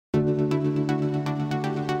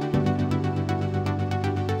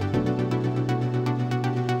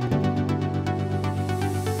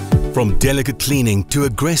From delicate cleaning to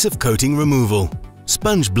aggressive coating removal,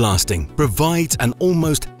 sponge blasting provides an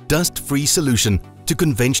almost dust-free solution to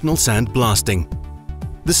conventional sand blasting.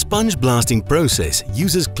 The sponge blasting process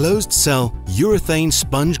uses closed-cell urethane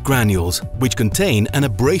sponge granules which contain an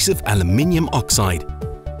abrasive aluminium oxide.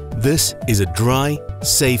 This is a dry,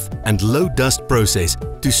 safe and low-dust process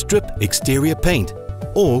to strip exterior paint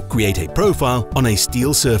or create a profile on a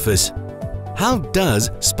steel surface. How does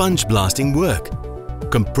sponge blasting work?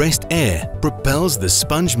 Compressed air propels the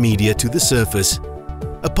sponge media to the surface.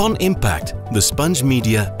 Upon impact, the sponge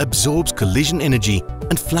media absorbs collision energy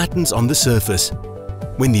and flattens on the surface.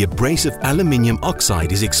 When the abrasive aluminium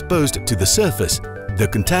oxide is exposed to the surface, the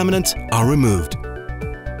contaminants are removed.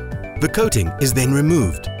 The coating is then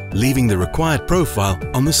removed, leaving the required profile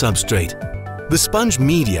on the substrate. The sponge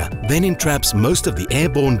media then entraps most of the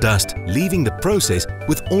airborne dust, leaving the process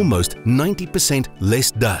with almost 90%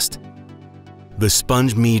 less dust. The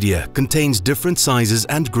sponge media contains different sizes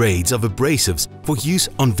and grades of abrasives for use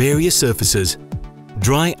on various surfaces.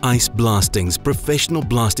 Dry ice blasting's professional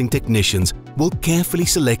blasting technicians will carefully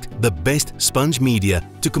select the best sponge media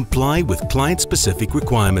to comply with client-specific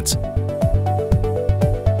requirements.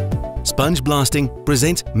 Sponge blasting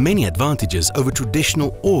presents many advantages over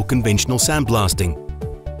traditional or conventional sandblasting.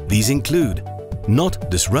 These include not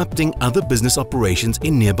disrupting other business operations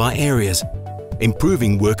in nearby areas,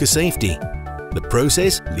 improving worker safety. The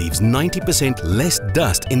process leaves 90% less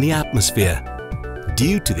dust in the atmosphere.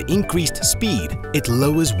 Due to the increased speed, it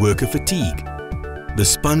lowers worker fatigue. The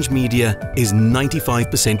sponge media is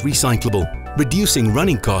 95% recyclable, reducing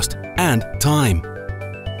running cost and time.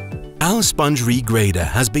 Our sponge regrader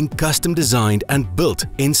has been custom designed and built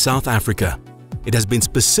in South Africa. It has been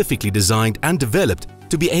specifically designed and developed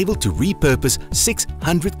to be able to repurpose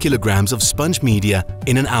 600 kilograms of sponge media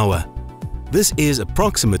in an hour. This is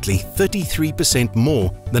approximately 33%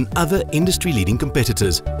 more than other industry-leading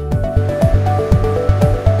competitors.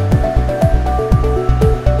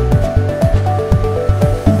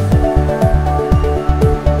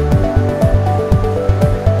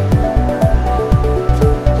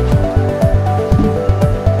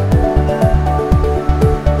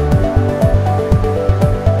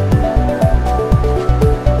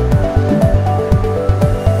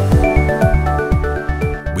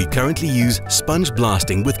 Currently use sponge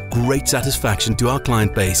blasting with great satisfaction to our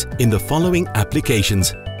client base in the following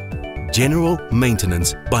applications: general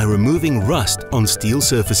maintenance by removing rust on steel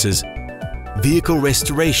surfaces, vehicle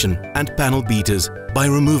restoration and panel beaters by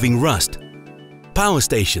removing rust, power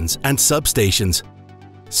stations and substations,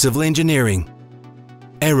 civil engineering,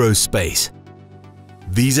 aerospace.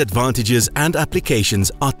 These advantages and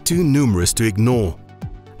applications are too numerous to ignore.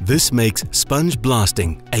 This makes sponge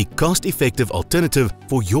blasting a cost-effective alternative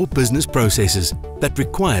for your business processes that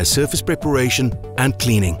require surface preparation and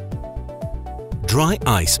cleaning. Dry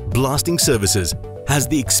Ice Blasting Services has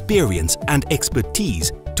the experience and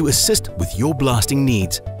expertise to assist with your blasting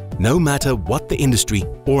needs, no matter what the industry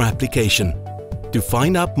or application. To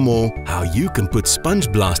find out more how you can put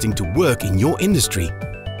sponge blasting to work in your industry,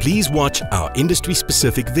 please watch our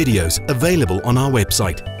industry-specific videos available on our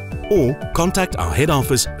website, or contact our head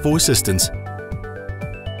office for assistance.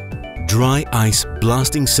 Dry Ice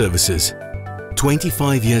Blasting Services.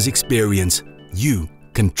 25 years experience you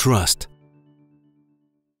can trust.